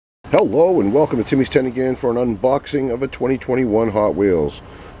Hello and welcome to Timmy's 10 again for an unboxing of a 2021 Hot Wheels.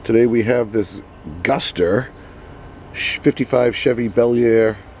 Today we have this Guster 55 Chevy Bel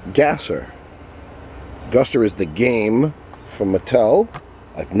Air Gasser. Guster is the game from Mattel.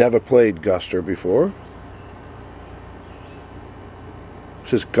 I've never played Guster before. It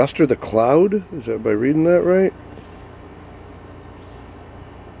says Guster the Cloud? Is that by reading that right?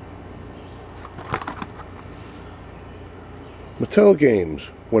 Mattel games.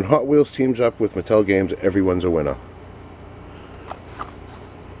 When Hot Wheels teams up with Mattel games, everyone's a winner.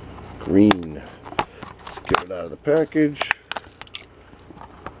 Green. Let's get it out of the package.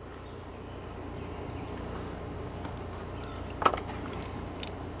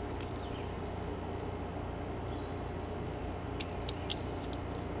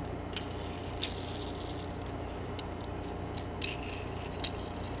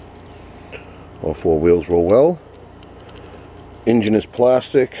 All four wheels roll well. Engine is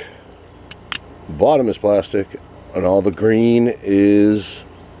plastic, bottom is plastic, and all the green is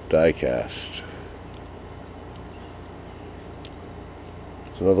die cast.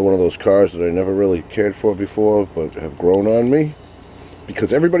 It's another one of those cars that I never really cared for before, but have grown on me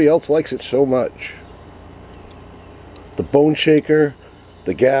because everybody else likes it so much. The Bone Shaker,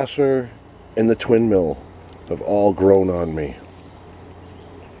 the Gasser, and the Twin Mill have all grown on me.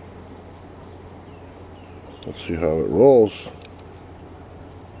 Let's see how it rolls.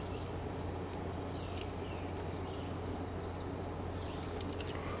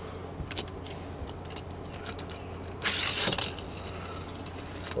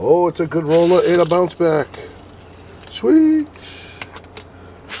 Oh, it's a good roller and a bounce back. Sweet.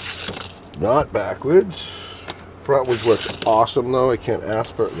 Not backwards. Frontwards works awesome though. I can't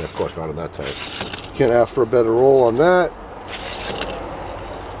ask for it. Yeah, of course not in that type. Can't ask for a better roll on that.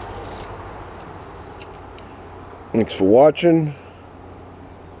 Thanks for watching.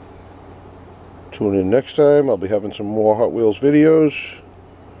 Tune in next time. I'll be having some more Hot Wheels videos.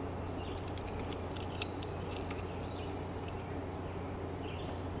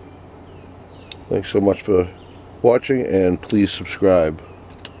 Thanks so much for watching, and please subscribe.